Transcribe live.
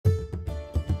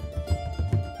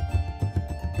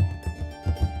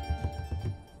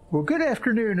Well, good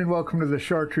afternoon and welcome to the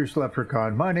Chartreuse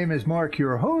Leprechaun. My name is Mark,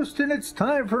 your host, and it's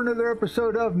time for another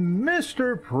episode of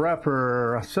Mr.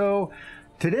 Prepper. So,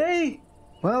 today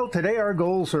our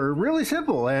goals are really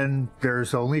simple, and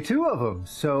there's only two of them.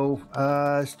 So,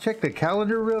 let's check the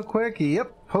calendar real quick.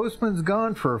 Yep, Postman's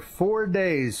gone for 4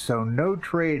 days, so no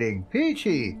trading.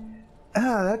 Peachy!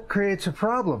 That creates a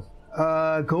problem.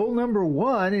 Goal number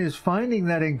 1 is finding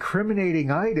that incriminating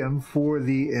item for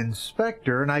the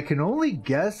inspector, and I can only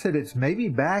guess that it's maybe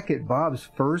back at Bob's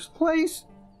first place?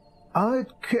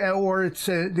 Or it's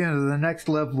the next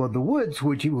level of the woods,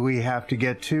 which we have to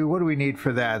get to. What do we need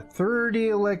for that? 30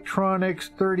 electronics,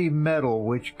 30 metal,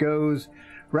 which goes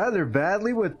rather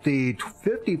badly with the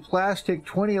 50 plastic,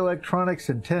 20 electronics,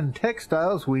 and 10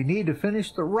 textiles we need to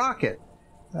finish the rocket.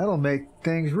 That'll make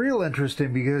things real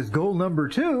interesting because goal number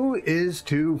 2 is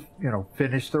to,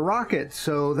 finish the rocket.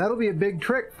 So that'll be a big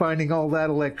trick, finding all that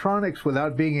electronics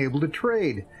without being able to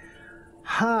trade.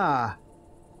 But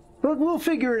we'll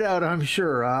figure it out, I'm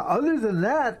sure. Other than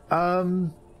that,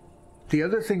 the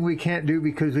other thing we can't do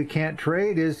because we can't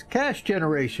trade is cash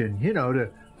generation, to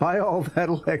buy all that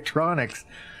electronics.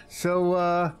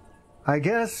 So, I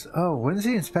guess, when's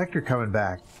the inspector coming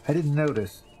back? I didn't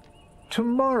notice.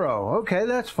 Tomorrow. Okay,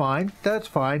 that's fine. That's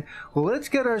fine. Well, let's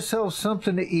get ourselves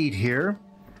something to eat here.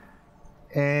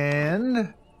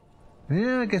 And,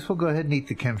 I guess we'll go ahead and eat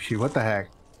the kimchi. What the heck?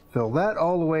 Fill that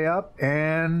all the way up.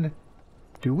 And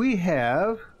do we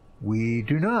have... We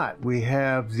do not. We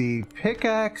have the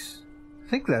pickaxe. I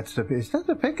think that's the... Is that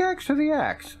the pickaxe or the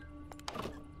axe?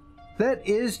 That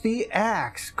is the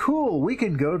axe. Cool. We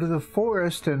can go to the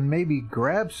forest and maybe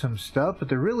grab some stuff, but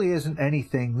there really isn't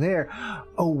anything there.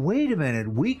 Oh, wait a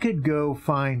minute. We could go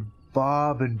find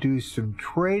Bob and do some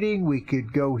trading. We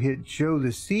could go hit Joe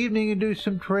this evening and do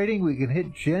some trading. We can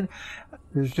hit Jen.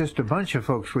 There's just a bunch of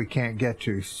folks we can't get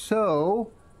to. So,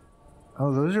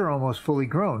 those are almost fully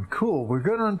grown. Cool. We're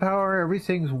good on power.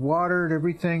 Everything's watered.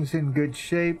 Everything's in good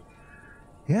shape.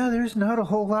 Yeah, there's not a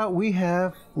whole lot we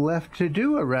have left to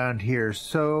do around here,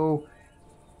 so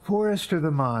forest or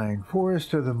the mine,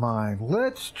 forest or the mine.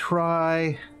 Let's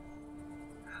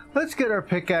get our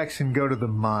pickaxe and go to the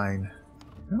mine.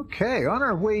 Okay, on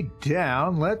our way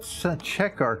down, let's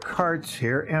check our carts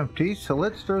here, empty, so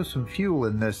let's throw some fuel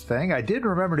in this thing. I did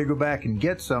remember to go back and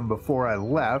get some before I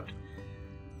left.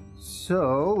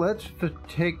 So let's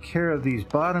take care of these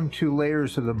bottom 2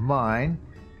 layers of the mine,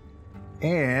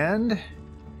 and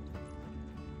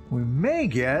we may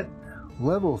get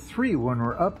level 3 when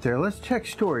we're up there. Let's check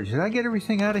storage. Did I get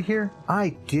everything out of here?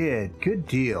 I did. Good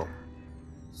deal.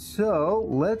 So,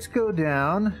 let's go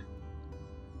down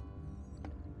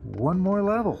 1 more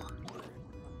level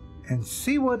and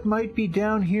see what might be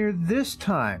down here this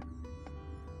time.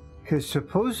 Because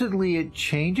supposedly it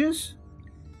changes?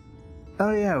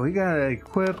 Oh yeah, we gotta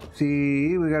equip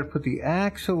we gotta put the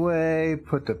axe away,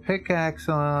 put the pickaxe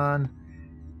on,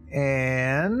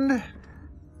 and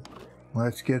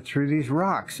let's get through these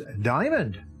rocks.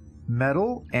 Diamond,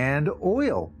 metal, and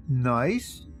oil.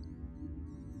 Nice.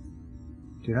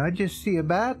 Did I just see a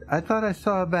bat? I thought I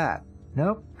saw a bat.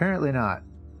 Nope, apparently not.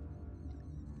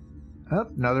 Oh,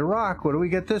 another rock. What do we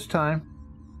get this time?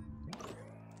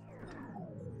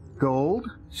 Gold,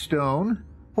 stone,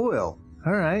 oil.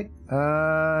 All right.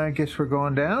 I guess we're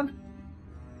going down.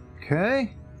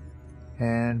 Okay.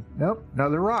 And, nope,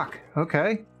 another rock.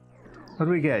 Okay. What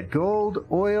do we get? Gold,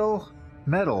 oil,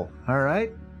 metal. All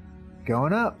right.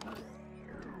 Going up.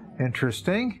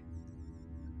 Interesting.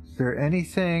 Is there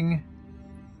anything...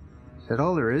 Is that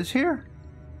all there is here?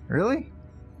 Really?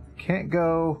 Can't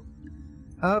go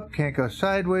up, can't go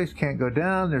sideways, can't go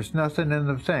down. There's nothing in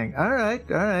the thing. All right,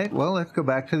 all right. Well, let's go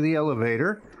back to the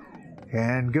elevator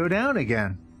and go down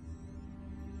again.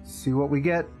 See what we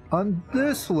get on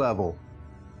this level.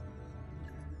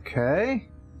 Okay.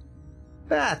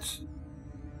 Bats.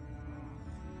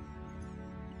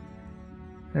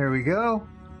 There we go.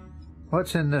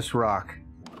 What's in this rock?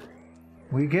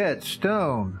 We get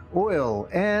stone, oil,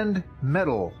 and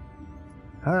metal.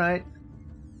 All right.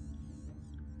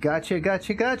 Gotcha,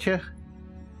 gotcha, gotcha.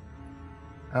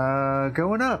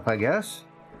 Going up, I guess.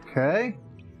 Okay.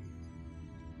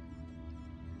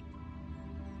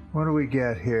 What do we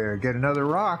get here? Get another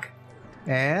rock.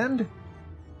 And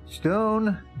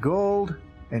stone, gold,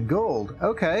 and gold.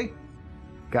 Okay.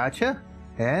 Gotcha.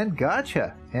 And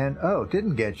gotcha. And, oh,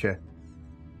 didn't get you.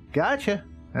 Gotcha.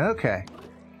 Okay.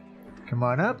 Come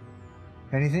on up.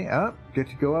 Anything up? Get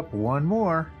to go up 1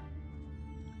 more.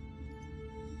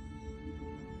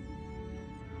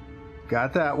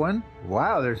 Got that one.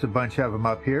 Wow, there's a bunch of them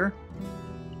up here.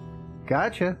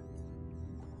 Gotcha.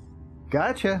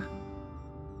 Gotcha.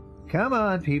 Come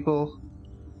on, people.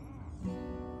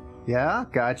 Yeah,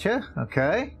 gotcha.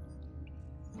 Okay.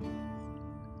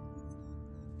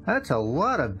 That's a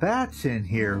lot of bats in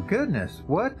here. Goodness,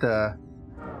 what the...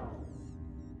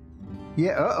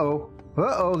 Yeah, uh-oh.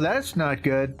 Uh-oh, that's not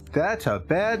good. That's a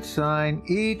bad sign.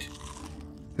 Eat.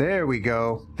 There we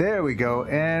go. There we go.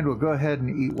 And we'll go ahead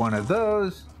and eat one of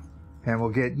those. And we'll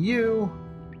get you.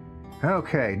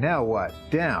 Okay, now what?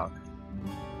 Down.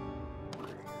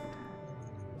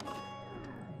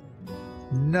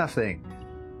 Nothing.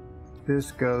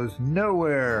 This goes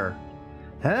nowhere.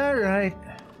 All right.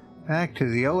 Back to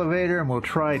the elevator, and we'll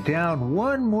try down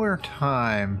one more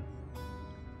time.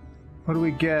 What do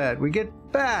we get? We get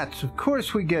bats. Of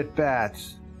course we get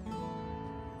bats.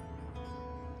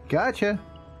 Gotcha.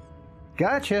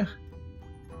 Gotcha.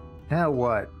 Now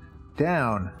what?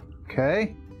 Down.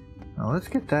 Okay. Now let's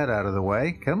get that out of the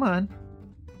way. Come on.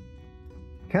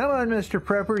 Come on, Mr.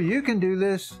 Prepper. You can do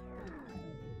this.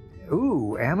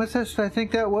 Ooh, amethyst, I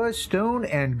think that was. Stone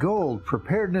and gold.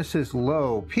 Preparedness is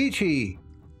low. Peachy.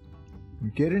 You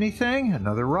get anything?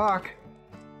 Another rock.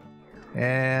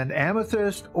 And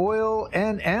amethyst, oil,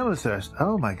 and amethyst.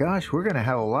 Oh my gosh, we're going to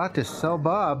have a lot to sell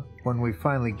Bob when we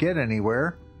finally get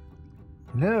anywhere.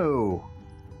 No.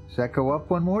 Does that go up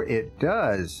one more? It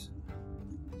does.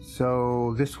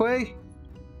 So, this way?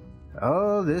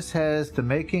 Oh, this has the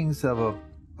makings of a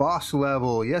boss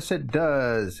level. Yes, it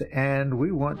does. And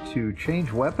we want to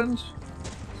change weapons?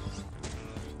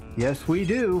 Yes, we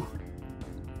do.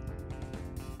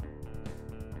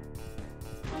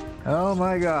 Oh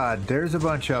my god, there's a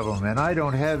bunch of them, and I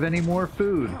don't have any more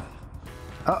food.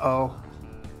 Uh-oh.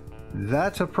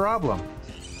 That's a problem.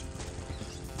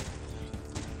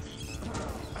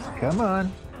 Come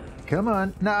on. Come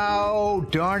on. No,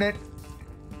 darn it.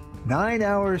 9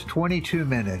 hours, 22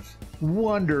 minutes.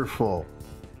 Wonderful.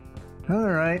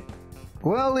 All right.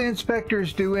 Well, the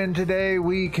inspector's due in today.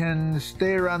 We can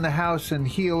stay around the house and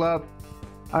heal up.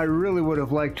 I really would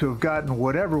have liked to have gotten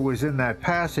whatever was in that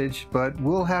passage, but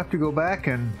we'll have to go back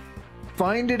and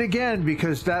find it again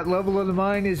because that level of the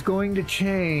mine is going to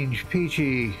change.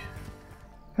 Peachy.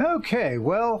 Okay,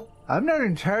 well, I'm not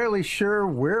entirely sure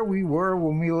where we were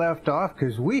when we left off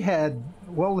because we had,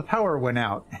 well, the power went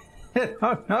out.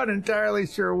 I'm not entirely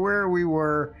sure where we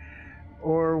were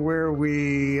or where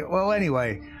we, well,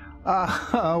 anyway,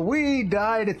 we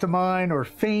died at the mine or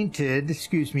fainted.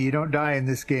 Excuse me, you don't die in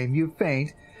this game, you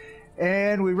faint.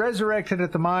 And we resurrected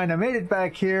at the mine. I made it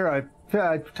back here.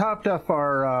 I topped up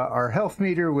our health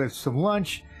meter with some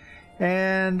lunch.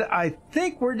 And I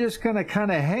think we're just going to kind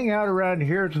of hang out around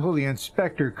here until the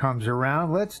inspector comes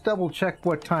around. Let's double check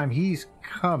what time he's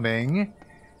coming.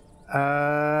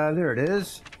 There it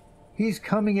is. He's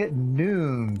coming at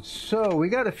noon. So we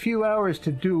got a few hours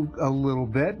to do a little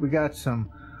bit. We got some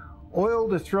oil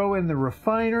to throw in the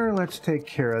refiner. Let's take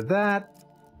care of that.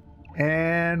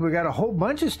 And we got a whole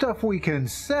bunch of stuff we can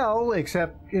sell,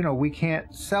 except, you know, we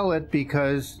can't sell it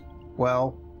because,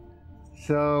 well,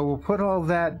 so we'll put all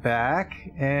that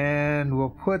back and we'll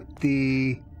put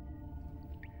the,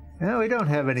 no, we don't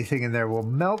have anything in there. We'll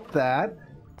melt that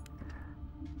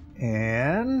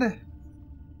and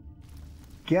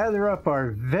gather up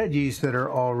our veggies that are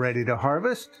all ready to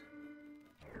harvest.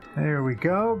 There we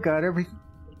go. Got everything.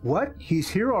 What? He's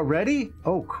here already?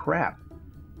 Oh, crap.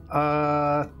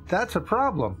 That's a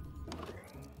problem.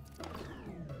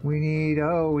 We need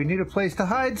a place to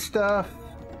hide stuff.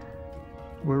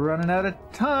 We're running out of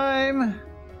time.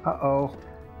 Uh-oh.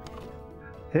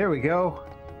 There we go.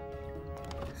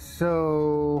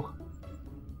 So,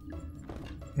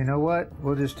 you know what?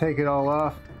 We'll just take it all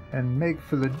off and make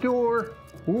for the door.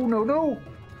 Oh, no, no.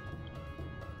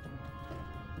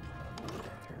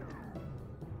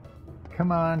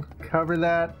 Come on, cover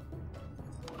that.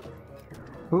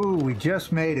 Ooh, we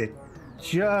just made it.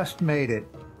 Just made it.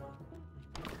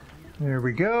 There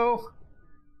we go.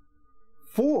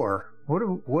 4.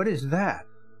 What is that?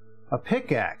 A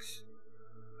pickaxe.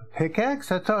 A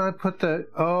pickaxe? I thought I put the...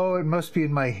 Oh, it must be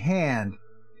in my hand.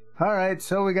 Alright,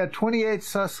 so we got 28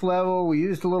 sus level. We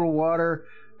used a little water.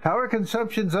 Power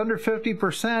consumption's under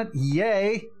 50%.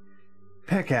 Yay.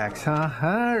 Pickaxe, huh?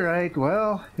 Alright,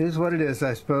 well, is what it is,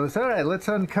 I suppose. Alright, let's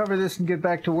uncover this and get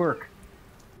back to work.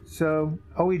 So,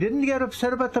 oh, we didn't get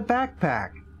upset about the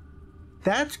backpack.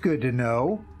 That's good to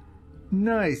know.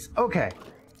 Nice. Okay.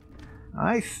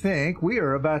 I think we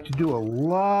are about to do a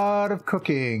lot of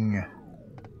cooking.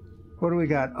 What do we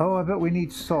got? Oh, I bet we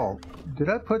need salt. Did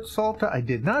I put salt? I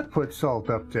did not put salt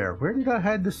up there. Where did I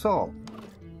hide the salt?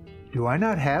 Do I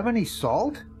not have any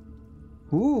salt?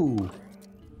 Ooh.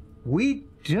 We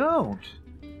don't.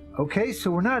 Okay,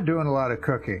 so we're not doing a lot of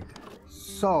cooking.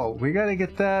 Salt. We got to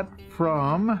get that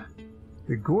from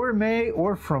the gourmet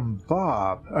or from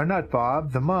Bob. Or not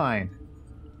Bob, the mine.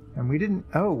 And we didn't...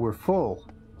 Oh, we're full.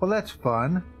 Well, that's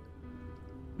fun.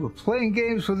 We're playing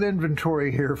games with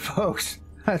inventory here, folks.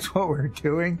 That's what we're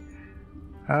doing.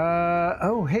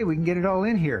 Oh, hey, we can get it all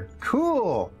in here.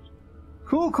 Cool.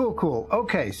 Cool.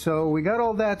 Okay, so we got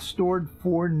all that stored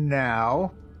for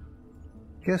now.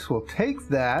 Guess we'll take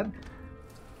that. And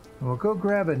we'll go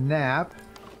grab a nap.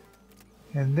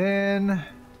 And then...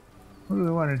 What do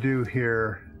we want to do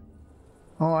here?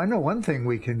 Oh, I know one thing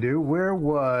we can do. Where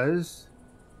was...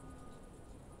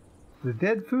 the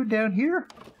dead food down here?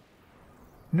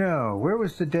 No, where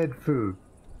was the dead food?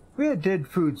 We had dead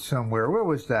food somewhere. Where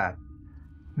was that?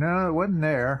 No, it wasn't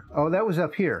there. Oh, that was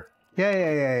up here.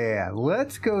 Yeah.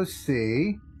 Let's go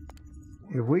see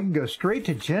if we can go straight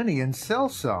to Jenny and sell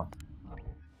some.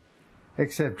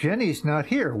 Except Jenny's not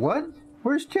here. What?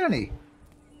 Where's Jenny?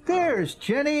 There's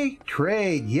Jenny.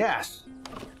 Trade, yes.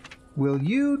 Will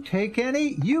you take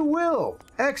any? You will.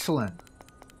 Excellent.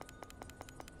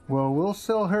 Well, we'll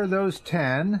sell her those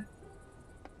 10.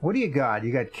 What do you got?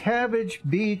 You got cabbage,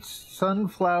 beets,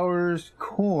 sunflowers,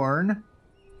 corn,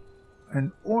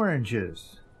 and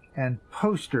oranges, and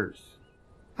posters.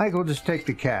 I think we'll just take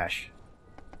the cash.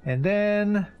 And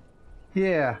then,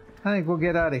 yeah, I think we'll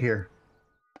get out of here.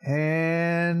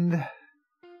 And...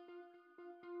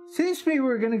 seems to me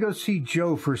we're going to go see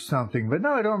Joe for something, but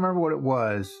no, I don't remember what it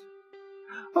was.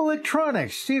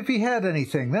 Electronics, see if he had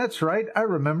anything. That's right, I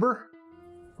remember.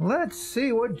 Let's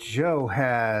see what Joe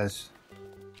has.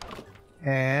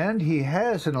 And he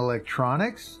has an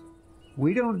electronics.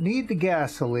 We don't need the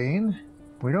gasoline.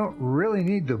 We don't really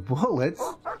need the bullets.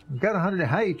 We've got 100.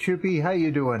 Hi, Choopy. How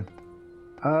you doing?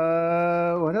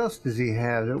 What else does he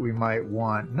have that we might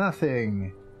want?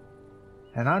 Nothing.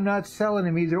 And I'm not selling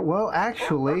him either. Well,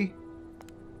 actually,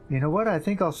 you know what? I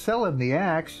think I'll sell him the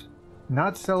axe.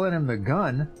 Not selling him the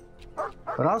gun.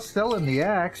 But I'll sell him the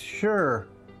axe, sure.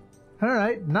 All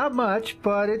right, not much,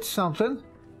 but it's something.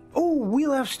 Oh, we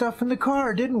left stuff in the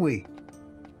car, didn't we?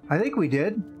 I think we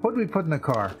did. What did we put in the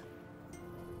car?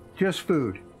 Just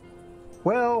food.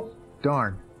 Well,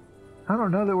 darn. I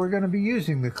don't know that we're going to be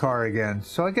using the car again,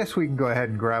 so I guess we can go ahead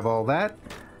and grab all that.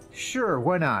 Sure,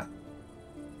 why not?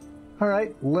 All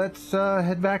right, let's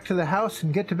head back to the house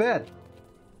and get to bed.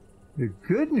 The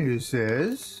good news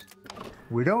is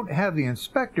we don't have the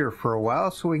inspector for a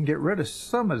while, so we can get rid of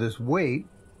some of this weight.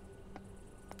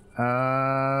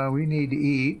 We need to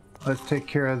eat. Let's take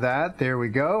care of that. There we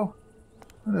go.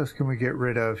 What else can we get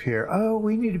rid of here? Oh,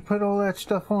 we need to put all that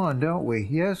stuff on, don't we?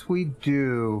 Yes, we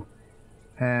do.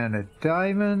 And a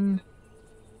diamond.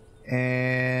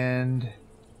 And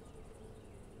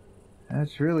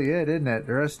that's really it, isn't it?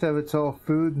 The rest of it's all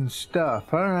food and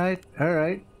stuff. All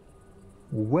right.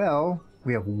 Well,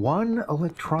 we have 1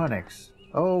 electronics.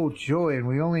 Oh, joy, and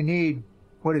we only need,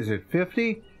 what is it,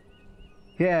 50?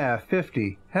 Yeah,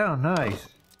 50. How nice.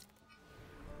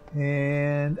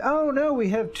 And, oh no, we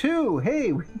have 2.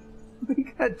 Hey, we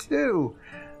got 2.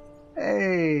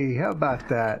 Hey, how about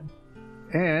that?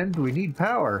 And we need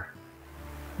power.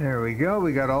 There we go.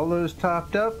 We got all those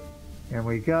topped up. And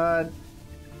we got,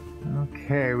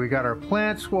 okay, we got our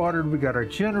plants watered. We got our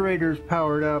generators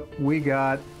powered up. We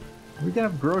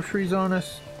have groceries on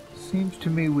us. Seems to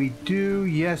me we do.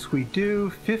 Yes, we do.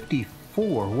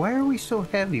 54. Why are we so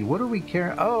heavy? What are we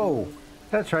carrying? Oh,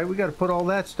 that's right. We got to put all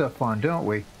that stuff on, don't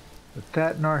we? Put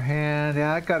that in our hand.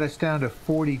 Yeah, that got us down to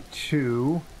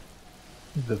 42.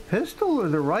 Is the pistol or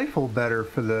the rifle better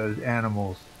for the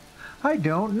animals? I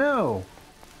don't know.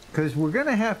 Because we're going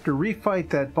to have to refight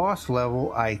that boss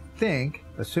level, I think,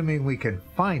 assuming we can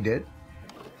find it.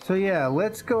 So yeah,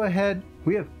 let's go ahead.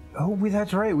 We have, oh,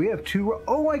 that's right. We have 2.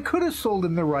 Oh, I could have sold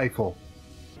him the rifle.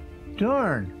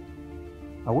 Darn.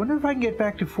 I wonder if I can get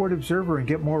back to Fort Observer and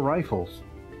get more rifles.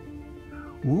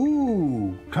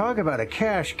 Ooh, talk about a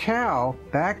cash cow.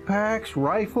 Backpacks,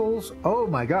 rifles. Oh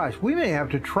my gosh, we may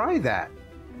have to try that.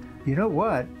 You know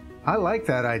what? I like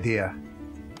that idea.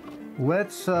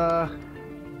 Let's, no,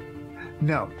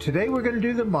 today we're going to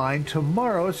do the mine.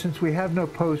 Tomorrow, since we have no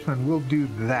postman, we'll do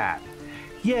that.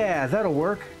 Yeah, that'll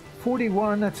work.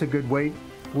 41, that's a good weight.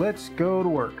 Let's go to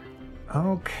work.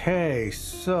 Okay,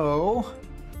 so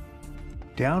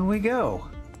down we go.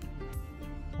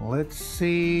 Let's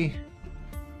see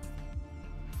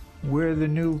where the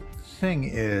new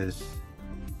thing is.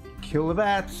 Kill the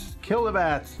bats, kill the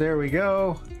bats. There we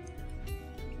go.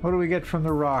 What do we get from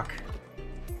the rock?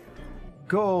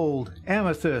 Gold,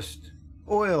 amethyst,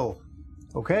 oil.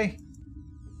 Okay.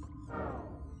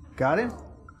 Got him?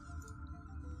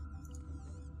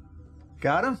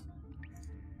 Got him?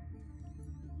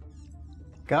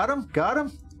 Got him? Got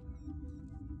him?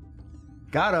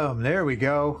 Got him. There we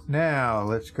go. Now,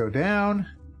 let's go down.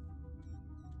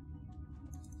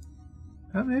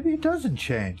 Oh, maybe it doesn't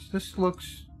change. This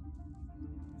looks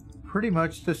pretty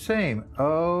much the same.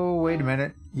 Oh, wait a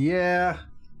minute. Yeah.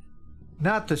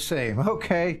 Not the same.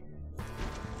 Okay.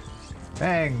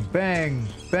 Bang, bang,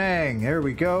 bang. There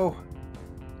we go.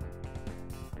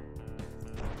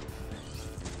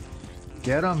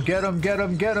 Get him, get him, get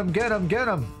him, get him, get him, get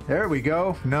him. There we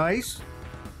go. Nice.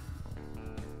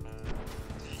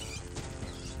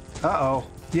 Uh-oh.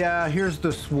 Yeah, here's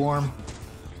the swarm.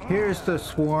 Here's the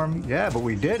swarm. Yeah, but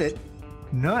we did it.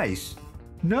 Nice.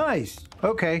 Nice.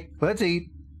 Okay, let's eat.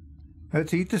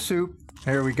 Let's eat the soup.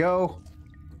 There we go.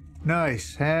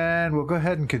 Nice. And we'll go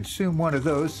ahead and consume one of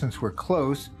those since we're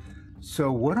close.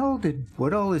 So what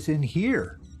all is in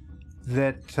here?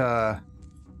 That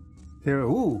there,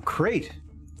 ooh, crate.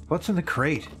 What's in the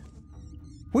crate?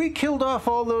 We killed off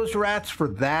all those rats for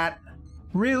that?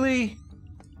 Really?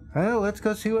 Well, let's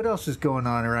go see what else is going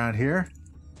on around here.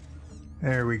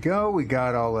 There we go. We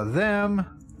got all of them.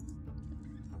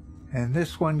 And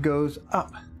this one goes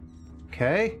up.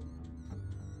 Okay.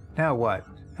 Now what?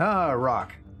 Ah,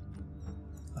 rock.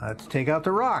 Let's take out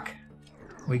the rock.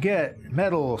 We get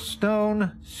metal,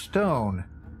 stone, stone.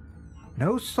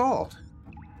 No salt.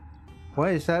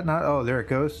 Why is that not? Oh, there it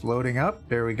goes. Loading up.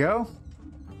 There we go.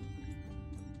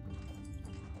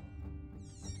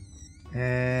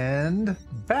 And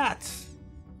bats.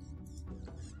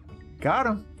 Got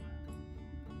them.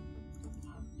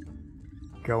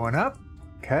 Going up.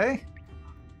 Okay.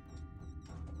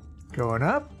 Going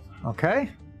up.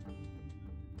 Okay.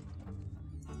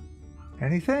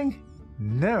 Anything?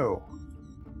 No.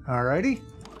 Alrighty.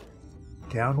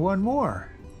 Down one more.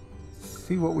 Let's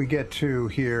see what we get to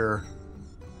here.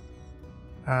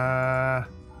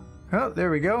 Oh, there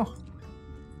we go.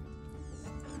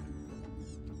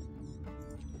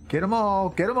 Get them all.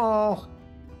 Get them all.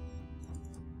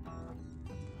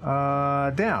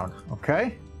 Down.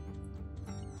 Okay.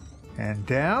 And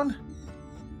down.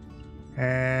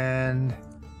 And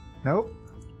nope.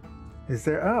 Is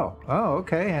there? Oh,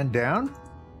 okay. And down.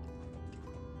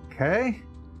 Okay.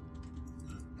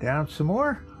 Down some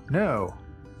more? No.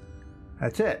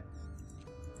 That's it.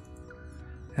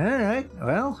 All right.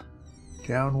 Well,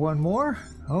 down one more.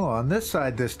 Oh, on this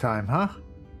side this time, huh?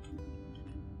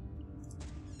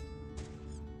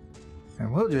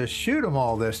 And we'll just shoot them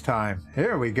all this time.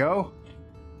 Here we go.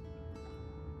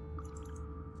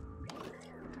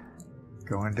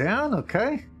 Going down,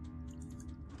 okay.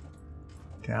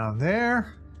 Down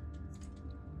there.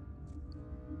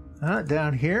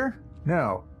 Down here?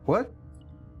 No. What?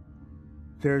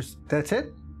 That's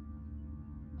it?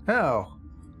 Oh.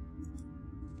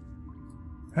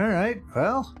 Alright,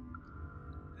 well.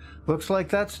 Looks like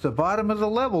that's the bottom of the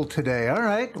level today.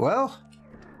 Alright, well,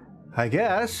 I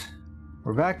guess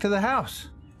we're back to the house.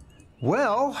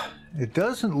 Well, it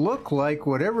doesn't look like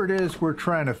whatever it is we're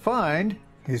trying to find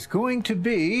is going to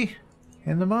be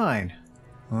in the mine.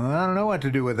 Well, I don't know what to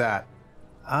do with that.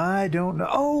 I don't know.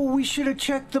 Oh, we should have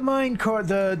checked the mine card,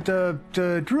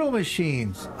 the drill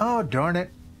machines. Oh, darn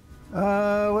it.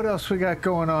 What else we got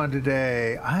going on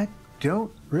today? I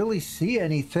don't really see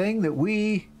anything that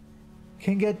we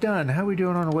can get done. How are we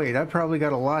doing on weight? I probably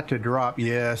got a lot to drop.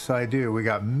 Yes, I do. We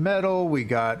got metal, we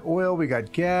got oil, we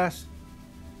got gas.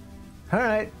 All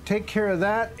right, take care of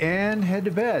that and head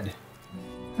to bed.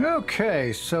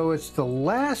 Okay, so it's the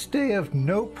last day of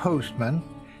No Postman,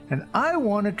 and I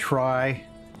want to try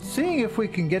seeing if we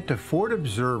can get to Fort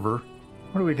Observer.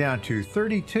 What are we down to?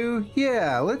 32?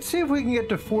 Yeah, let's see if we can get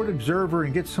to Fort Observer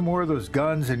and get some more of those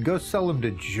guns and go sell them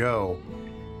to Joe.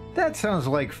 That sounds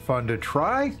like fun to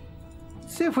try.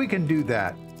 Let's see if we can do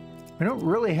that. We don't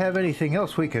really have anything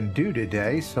else we can do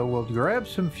today, so we'll grab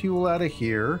some fuel out of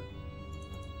here.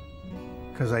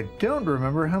 Because I don't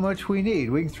remember how much we need.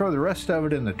 We can throw the rest of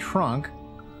it in the trunk.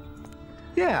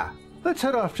 Yeah, let's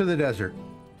head off to the desert.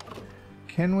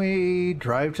 Can we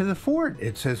drive to the fort?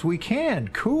 It says we can.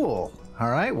 Cool. All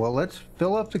right, well, let's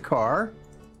fill up the car.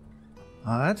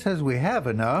 That says we have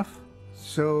enough.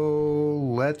 So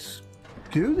let's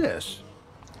do this.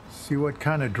 See what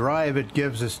kind of drive it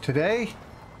gives us today.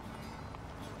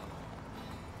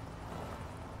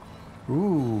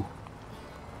 Ooh.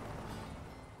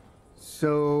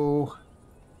 So,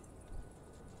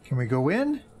 can we go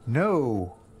in?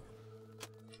 No.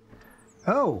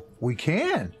 Oh, we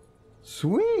can.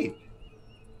 Sweet.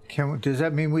 Does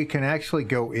that mean we can actually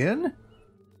go in?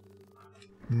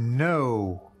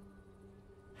 No.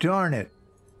 Darn it.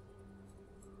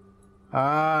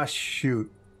 Ah,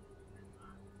 shoot.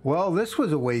 Well, this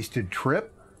was a wasted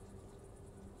trip.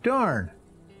 Darn.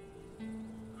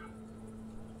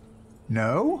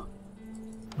 No?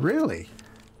 Really?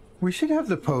 We should have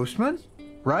the postman,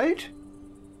 right?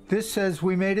 This says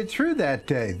we made it through that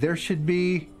day. There should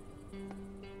be...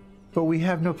 But we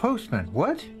have no postman.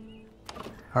 What?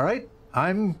 All right,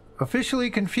 I'm officially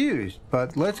confused,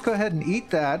 but let's go ahead and eat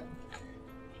that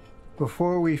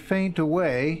before we faint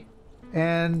away.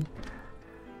 And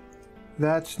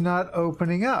that's not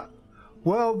opening up.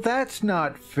 Well, that's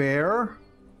not fair.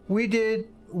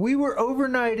 We were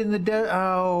overnight in the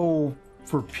oh,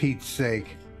 for Pete's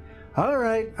sake. All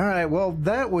right, well,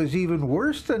 that was even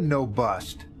worse than no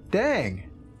bust. Dang.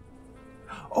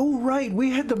 Oh, right, we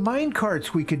had the mine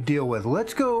carts we could deal with.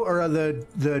 Let's go, or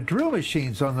the drill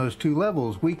machines on those 2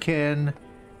 levels. We got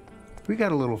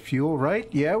a little fuel, right?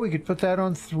 Yeah, we could put that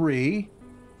on 3.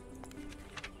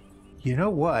 You know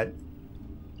what?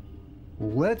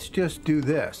 Let's just do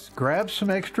this. Grab some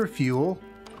extra fuel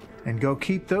and go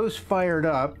keep those fired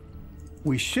up.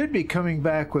 We should be coming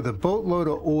back with a boatload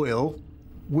of oil,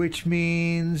 which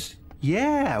means,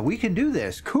 yeah, we can do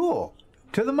this. Cool.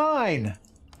 To the mine.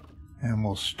 And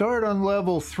we'll start on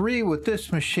level 3 with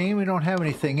this machine. We don't have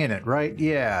anything in it, right?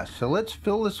 Yeah, so let's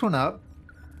fill this one up.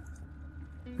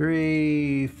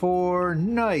 3, 4,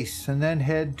 nice. And then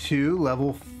head to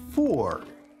level 4.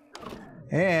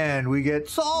 And we get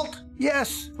salt.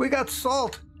 Yes, we got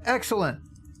salt. Excellent.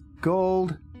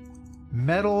 Gold,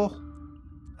 metal.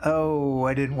 Oh,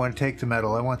 I didn't want to take the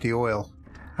metal. I want the oil.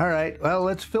 All right, well,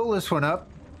 let's fill this one up.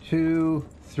 2,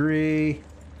 3,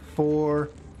 4.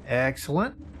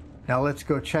 Excellent. Now let's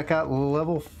go check out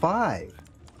level 5.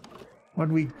 What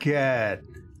do we get?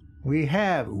 We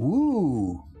have,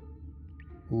 ooh,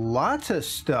 lots of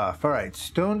stuff. All right,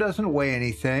 stone doesn't weigh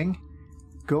anything.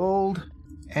 Gold,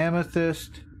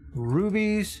 amethyst,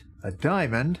 rubies, a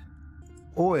diamond,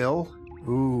 oil.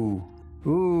 Ooh,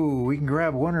 we can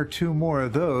grab 1 or 2 more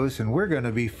of those and we're going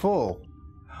to be full.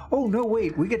 Oh, no,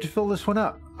 wait, we get to fill this one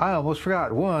up. I almost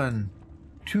forgot. 1,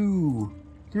 2,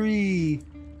 3,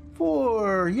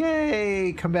 4.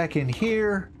 Yay! Come back in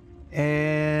here.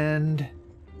 And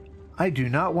I do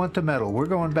not want the metal. We're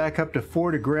going back up to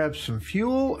 4 to grab some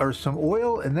fuel or some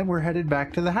oil, and then we're headed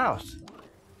back to the house.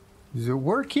 Does it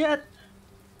work yet?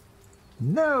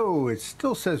 No, it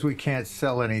still says we can't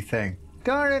sell anything.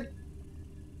 Darn it.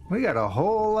 We got a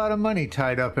whole lot of money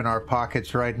tied up in our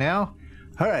pockets right now.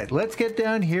 All right, let's get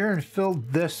down here and fill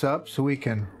this up so we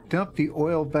can dump the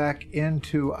oil back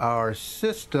into our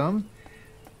system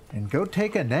and go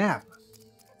take a nap.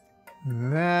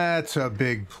 That's a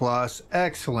big plus.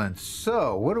 Excellent.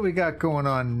 So, what do we got going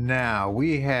on now?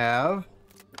 We have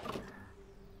a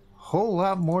whole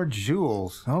lot more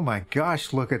jewels. Oh my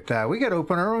gosh, look at that. We got to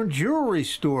open our own jewelry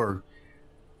store.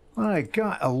 My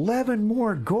God, 11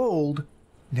 more gold.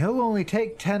 He'll only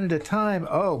take 10 at a time.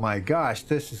 Oh my gosh,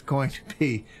 this is going to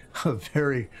be a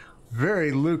very,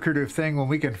 very lucrative thing when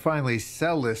we can finally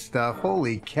sell this stuff.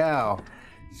 Holy cow.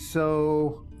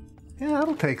 So, yeah,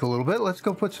 that'll take a little bit. Let's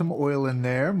go put some oil in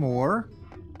there, more.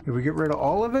 Did we get rid of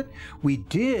all of it? We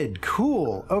did.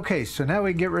 Cool. Okay, so now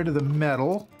we get rid of the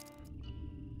metal.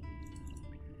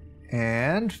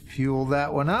 And fuel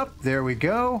that one up. There we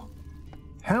go.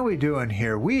 How we doing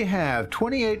here? We have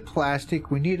 28 plastic.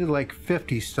 We needed like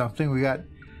 50 something. We got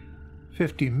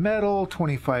 50 metal,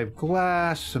 25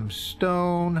 glass, some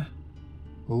stone,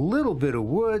 a little bit of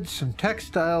wood, some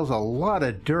textiles, a lot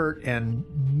of dirt, and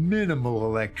minimal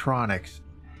electronics.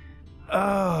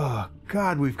 Oh,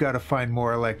 God, we've got to find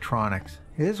more electronics.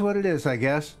 It is what it is, I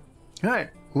guess. All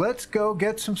right, let's go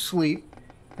get some sleep,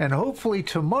 and hopefully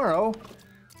tomorrow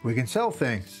we can sell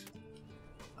things.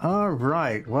 All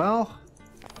right, well...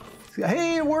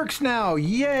 Hey, it works now!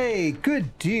 Yay!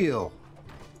 Good deal!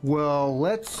 Well,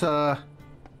 let's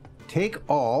take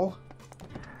all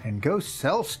and go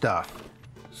sell stuff.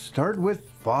 Start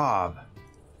with Bob.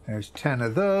 There's 10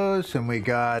 of those, and we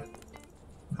got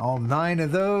all 9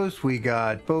 of those. We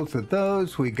got both of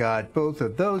those. We got both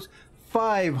of those.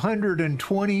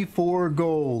 524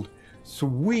 gold.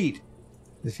 Sweet!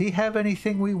 Does he have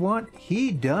anything we want?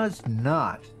 He does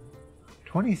not.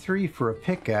 23 for a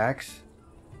pickaxe.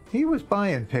 He was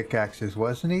buying pickaxes,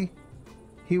 wasn't he?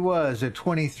 He was at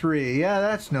 23. Yeah,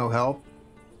 that's no help.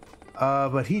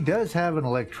 But he does have an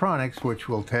electronics, which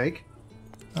we'll take.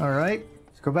 All right,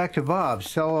 let's go back to Bob.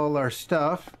 Sell all our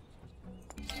stuff.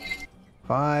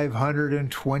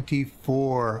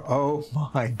 524. Oh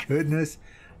my goodness.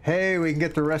 Hey, we can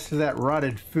get the rest of that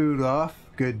rotted food off.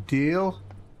 Good deal.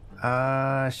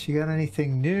 She got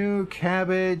anything new?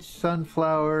 Cabbage,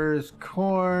 sunflowers,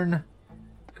 corn...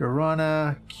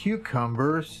 guarana,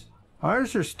 cucumbers.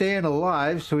 Ours are staying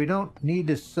alive, so we don't need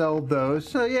to sell those.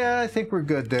 So yeah, I think we're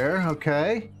good there.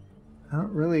 Okay. I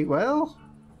don't really, well,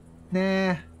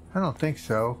 Nah, I don't think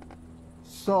so.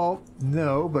 Salt,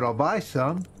 no, but I'll buy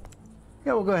some.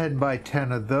 Yeah, we'll go ahead and buy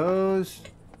 10 of those.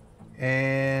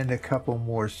 And a couple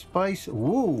more spice. Ooh,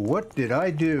 what did I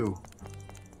do?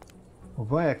 We'll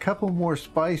buy a couple more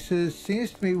spices.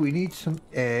 Seems to me we need some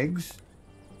eggs.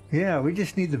 Yeah, we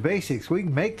just need the basics. We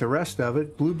can make the rest of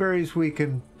it. Blueberries we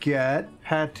can get.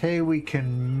 Pate we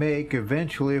can make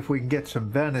eventually if we can get some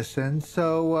venison.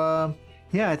 So,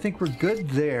 yeah, I think we're good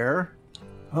there.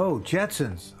 Oh,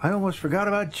 Jetsons. I almost forgot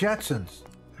about Jetsons.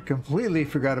 I completely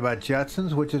forgot about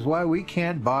Jetsons, which is why we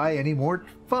can't buy any more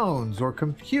phones or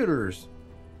computers.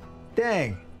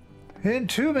 Dang. In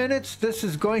 2 minutes, this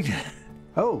is going to...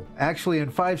 Oh, actually in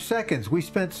 5 seconds. We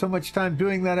spent so much time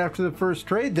doing that after the first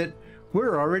trade that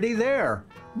we're already there.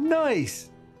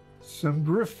 Nice. Some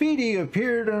graffiti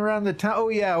appeared around the town. Oh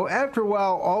yeah, after a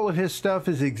while, all of his stuff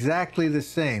is exactly the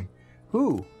same.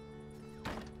 Ooh.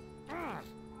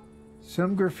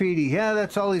 Some graffiti. Yeah,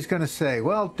 that's all he's going to say.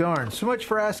 Well, darn. So much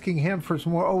for asking him for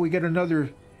some more. Oh, we get another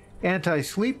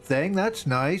anti-sleep thing. That's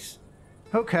nice.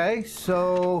 Okay,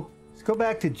 so let's go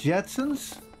back to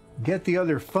Jetsons. Get the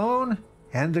other phone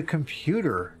and the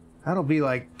computer. That'll be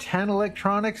like 10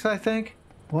 electronics, I think.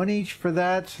 One each for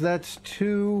that. So that's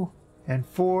 2 and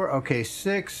 4. Okay,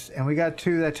 6. And we got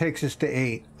 2. That takes us to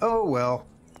 8. Oh, well.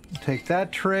 We'll take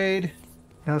that trade.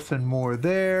 Nothing more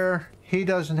there. He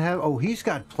doesn't have... Oh, he's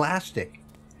got plastic.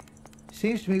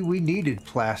 Seems to me we needed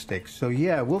plastic. So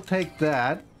yeah, we'll take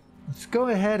that. Let's go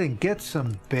ahead and get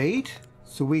some bait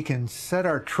so we can set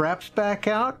our traps back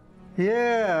out.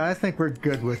 Yeah, I think we're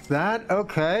good with that.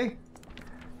 Okay.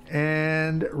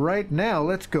 And right now,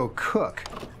 let's go cook.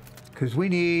 Because we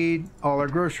need all our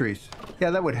groceries.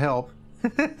 Yeah, that would help.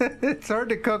 It's hard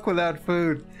to cook without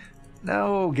food.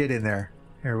 No, get in there.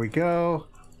 Here we go.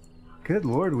 Good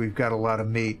Lord, we've got a lot of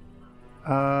meat.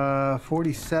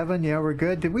 47, yeah, we're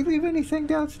good. Did we leave anything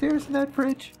downstairs in that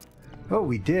fridge? Oh,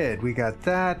 we did. We got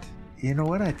that. You know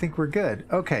what? I think we're good.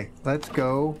 Okay, let's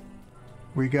go.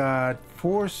 We got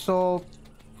 4 salt.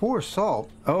 4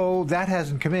 salt? Oh, that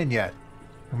hasn't come in yet.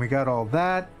 And we got all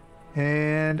that.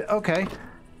 And, okay.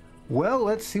 Well,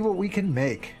 let's see what we can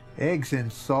make. Eggs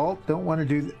and salt. Don't want to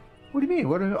do... What do you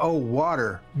mean? Oh,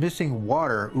 water. Missing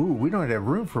water. Ooh, we don't have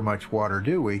room for much water,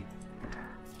 do we?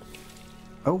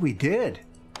 Oh, we did.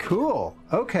 Cool.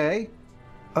 Okay.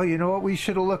 Oh, you know what? We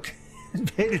should have looked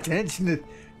and paid attention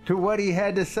to what he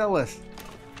had to sell us.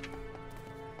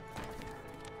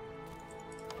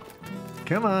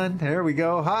 Come on. There we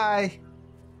go. Hi.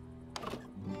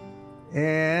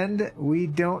 And we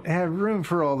don't have room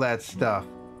for all that stuff.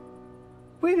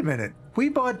 Wait a minute. We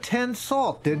bought 10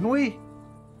 salt, didn't we?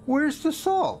 Where's the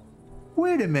salt?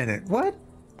 Wait a minute. What?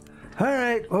 All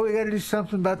right. Well, we got to do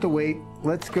something about the weight.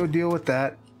 Let's go deal with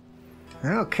that.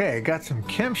 Okay, got some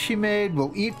kimchi made.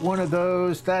 We'll eat one of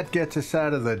those. That gets us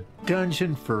out of the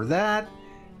dungeon for that.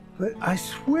 But I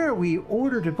swear we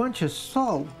ordered a bunch of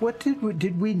salt. What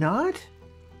did we not?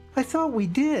 I thought we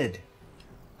did.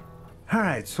 All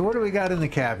right, so what do we got in the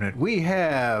cabinet? We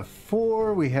have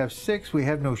 4, we have 6, we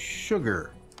have no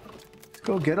sugar. Let's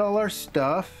go get all our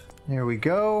stuff. There we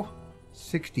go.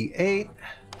 68.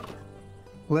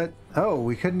 Oh,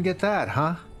 we couldn't get that,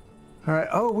 huh? All right.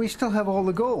 Oh, we still have all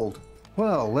the gold.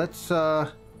 Well, let's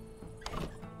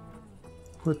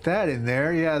put that in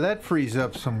there. Yeah, that frees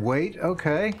up some weight.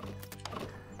 Okay.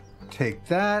 Take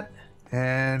that.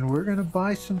 And we're going to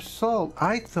buy some salt.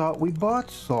 I thought we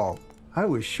bought salt. I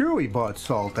was sure we bought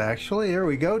salt, actually. There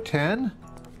we go. 10.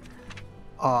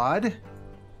 Odd.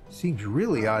 Seems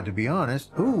really odd, to be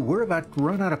honest. Ooh, we're about to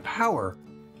run out of power.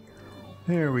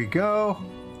 There we go.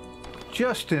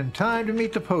 Just in time to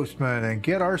meet the postman and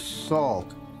get our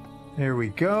salt. There we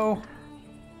go.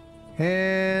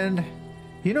 And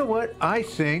you know what? I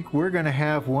think we're going to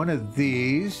have one of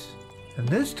these. And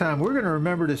this time we're going to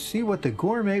remember to see what the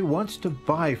gourmet wants to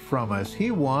buy from us.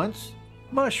 He wants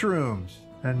mushrooms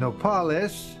and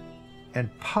nopales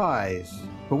and pies.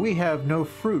 But we have no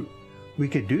fruit. We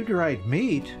could do dried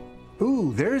meat.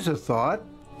 Ooh, there's a thought.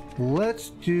 Let's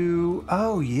do...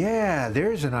 Oh, yeah,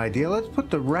 there's an idea. Let's put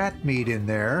the rat meat in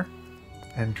there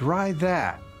and dry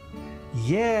that.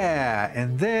 Yeah,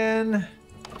 and then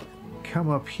come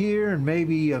up here and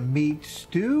maybe a meat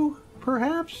stew,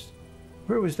 perhaps?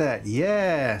 Where was that?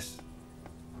 Yes.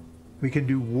 We can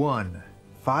do 1.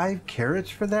 5 carrots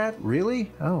for that?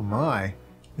 Really? Oh, my.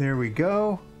 There we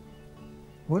go.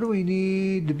 What do we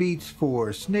need the beets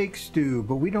for? Snake stew,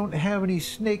 but we don't have any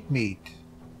snake meat.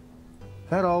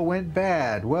 That all went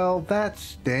bad. Well, that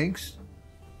stinks.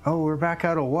 Oh, we're back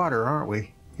out of water, aren't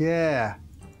we? Yeah.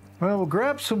 Well, we'll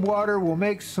grab some water. We'll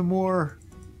make some more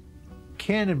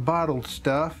canned and bottled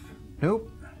stuff.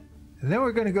 Nope. And then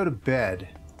we're going to go to bed.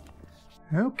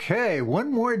 Okay,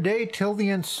 one more day till the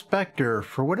inspector.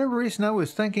 For whatever reason, I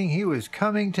was thinking he was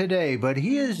coming today, but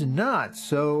he is not.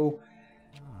 So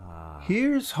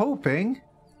here's hoping.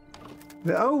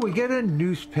 Oh, we get a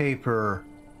newspaper.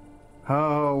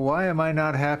 Oh, why am I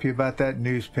not happy about that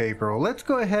newspaper? Well, let's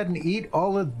go ahead and eat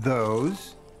all of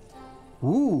those.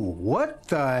 Ooh, what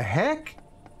the heck?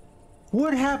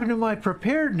 What happened to my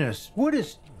preparedness? What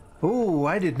is... Oh,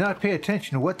 I did not pay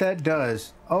attention to what that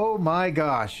does. Oh my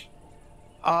gosh.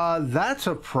 That's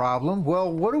a problem.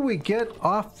 Well, what do we get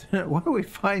off... What do we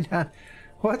find out?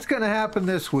 What's going to happen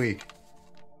this week?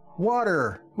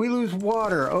 Water. We lose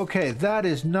water. Okay, that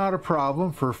is not a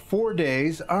problem for 4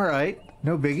 days. All right,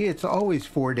 no biggie. It's always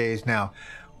 4 days now.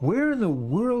 Where in the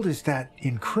world is that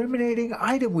incriminating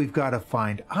item we've got to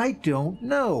find? I don't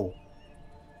know.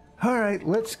 All right,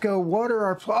 let's go water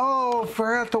our... Oh,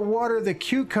 forgot to water the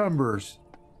cucumbers.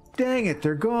 Dang it,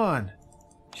 they're gone.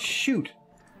 Shoot.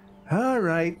 All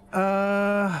right,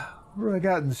 what do I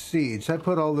got in seeds? I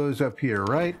put all those up here,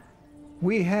 right?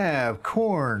 We have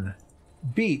corn,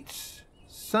 beets,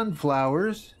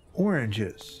 sunflowers,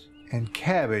 oranges, and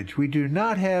cabbage. We do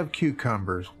not have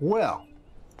cucumbers. Well,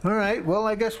 all right, well,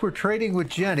 I guess we're trading with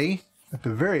Jenny. At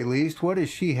the very least, what does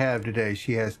she have today?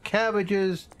 She has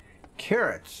cabbages,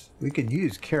 carrots. We can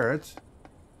use carrots.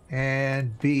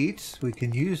 And beets. We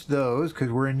can use those because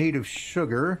we're in need of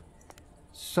sugar.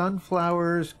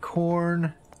 Sunflowers,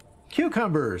 corn,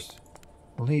 cucumbers.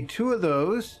 We'll need 2 of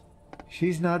those.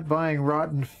 She's not buying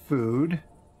rotten food.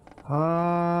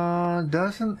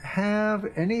 Doesn't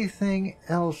have anything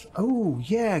else. Oh,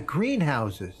 yeah,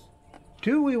 greenhouses.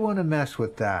 Do we want to mess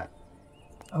with that?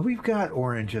 Oh, we've got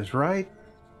oranges, right?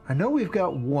 I know we've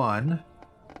got 1.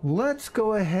 Let's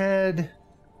go ahead.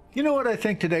 You know what? I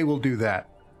think today we'll do that.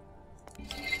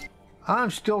 I'm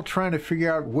still trying to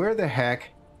figure out where the heck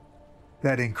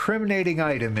that incriminating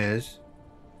item is,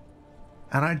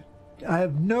 and I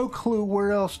have no clue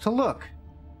where else to look.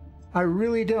 I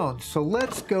really don't. So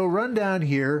let's go run down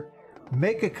here,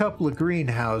 make a couple of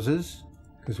greenhouses,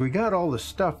 because we got all the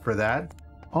stuff for that.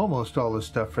 Almost all the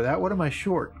stuff for that. What am I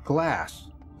short? Glass.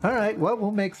 All right, well,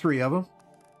 we'll make 3 of them.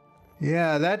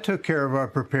 Yeah, that took care of our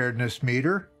preparedness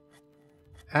meter.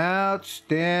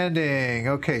 Outstanding.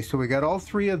 Okay, so we got all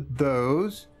 3 of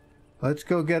those. Let's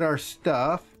go get our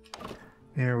stuff.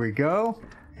 There we go.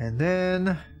 And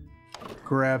then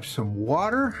grab some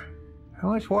water.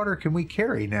 How much water can we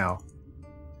carry now?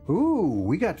 Ooh,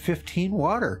 we got 15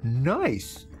 water.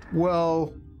 Nice.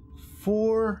 Well,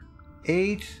 4,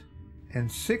 8,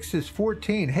 and 6 is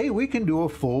 14. Hey, we can do a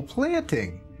full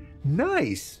planting.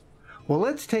 Nice. Well,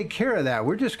 let's take care of that.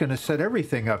 We're just going to set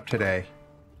everything up today.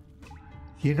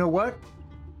 You know what?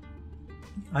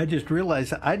 I just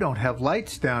realized I don't have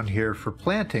lights down here for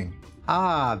planting.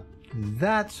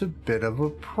 That's a bit of a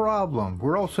problem.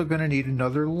 We're also going to need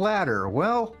another ladder.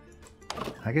 Well,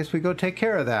 I guess we go take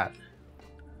care of that.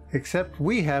 Except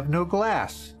we have no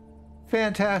glass.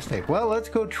 Fantastic. Well, let's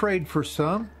go trade for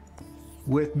some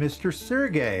with Mr.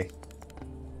 Sergey.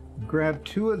 Grab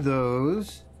 2 of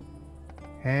those.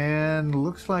 And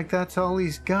looks like that's all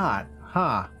he's got.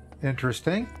 Huh.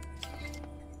 Interesting.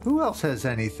 Who else has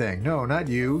anything? No, not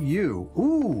you. You.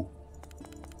 Ooh.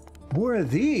 More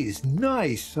of these.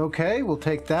 Nice. Okay, we'll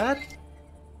take that.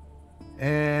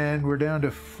 And we're down to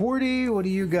 40. What do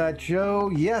you got, Joe?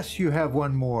 Yes, you have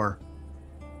 1 more.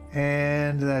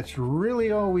 And that's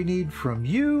really all we need from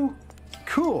you.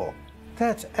 Cool.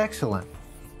 That's excellent.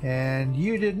 And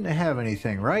you didn't have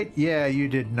anything, right? Yeah, you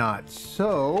did not.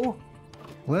 So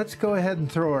let's go ahead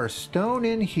and throw our stone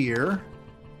in here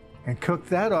and cook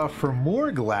that off for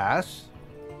more glass.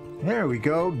 There we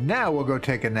go. Now we'll go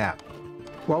take a nap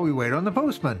while we wait on the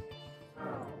postman.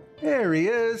 There he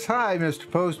is. Hi,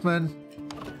 Mr. Postman.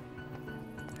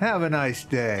 Have a nice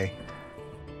day.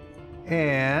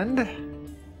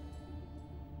 And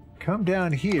come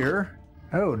down here.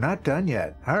 Oh, not done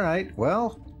yet. All right,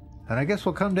 well, and I guess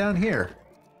we'll come down here.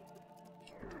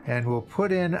 And we'll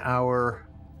put in our...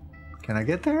 Can I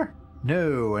get there?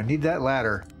 No, I need that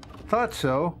ladder. Thought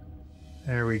so.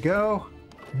 There we go.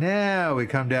 Now we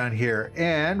come down here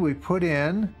and we put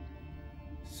in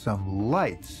some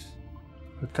lights.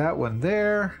 Put that one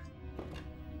there.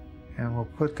 And we'll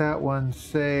put that one,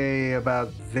 say,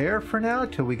 about there for now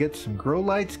till we get some grow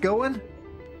lights going.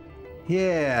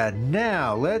 Yeah,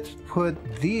 now let's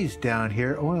put these down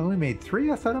here. Oh, I only made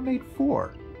 3? I thought I made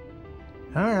 4.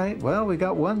 All right, well, we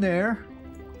got 1 there.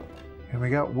 And we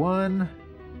got 1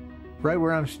 right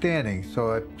where I'm standing.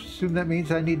 So I assume that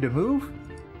means I need to move?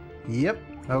 Yep.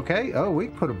 Okay. Oh, we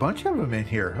put a bunch of them in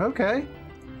here. Okay.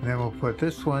 And then we'll put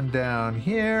this one down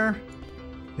here.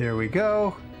 There we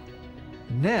go.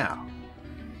 Now,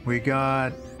 we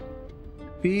got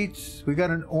beets. We got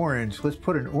an orange. Let's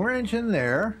put an orange in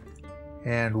there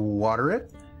and water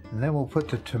it. And then we'll put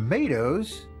the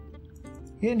tomatoes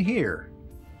in here.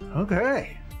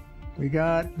 Okay. We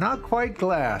got not quite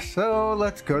glass, so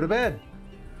let's go to bed.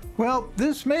 Well,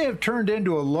 this may have turned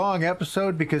into a long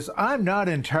episode because I'm not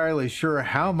entirely sure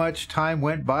how much time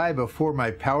went by before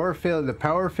the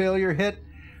power failure hit.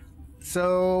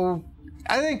 So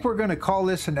I think we're going to call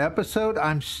this an episode.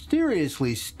 I'm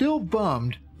seriously still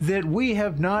bummed that we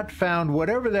have not found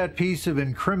whatever that piece of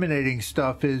incriminating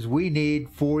stuff is we need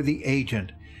for the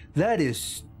agent. That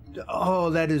is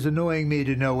annoying me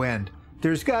to no end.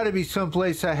 There's got to be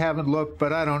someplace I haven't looked,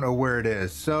 but I don't know where it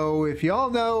is. So if y'all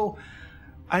know,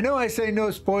 I know I say no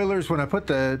spoilers when I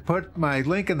put my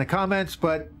link in the comments,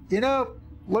 but you know,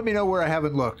 let me know where I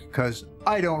haven't looked because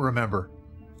I don't remember.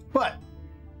 But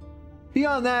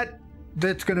beyond that,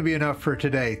 that's going to be enough for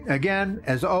today. Again,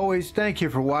 as always, thank you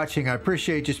for watching. I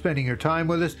appreciate you spending your time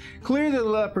with us. Clearly the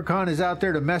Leprechaun is out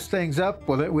there to mess things up.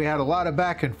 Well, we had a lot of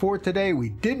back and forth today. We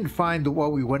didn't find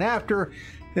what we went after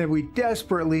that we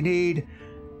desperately need.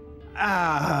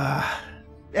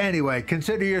 Anyway,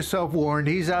 consider yourself warned.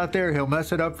 He's out there. He'll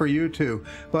mess it up for you too.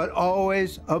 But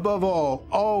always, above all,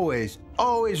 always,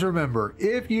 always remember,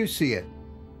 if you see it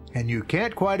and you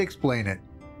can't quite explain it,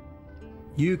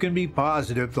 you can be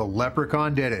positive the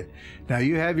Leprechaun did it. Now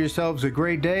you have yourselves a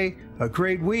great day, a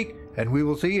great week, and we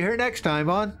will see you here next time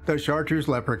on the Chartreuse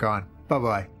Leprechaun.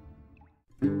 Bye-bye.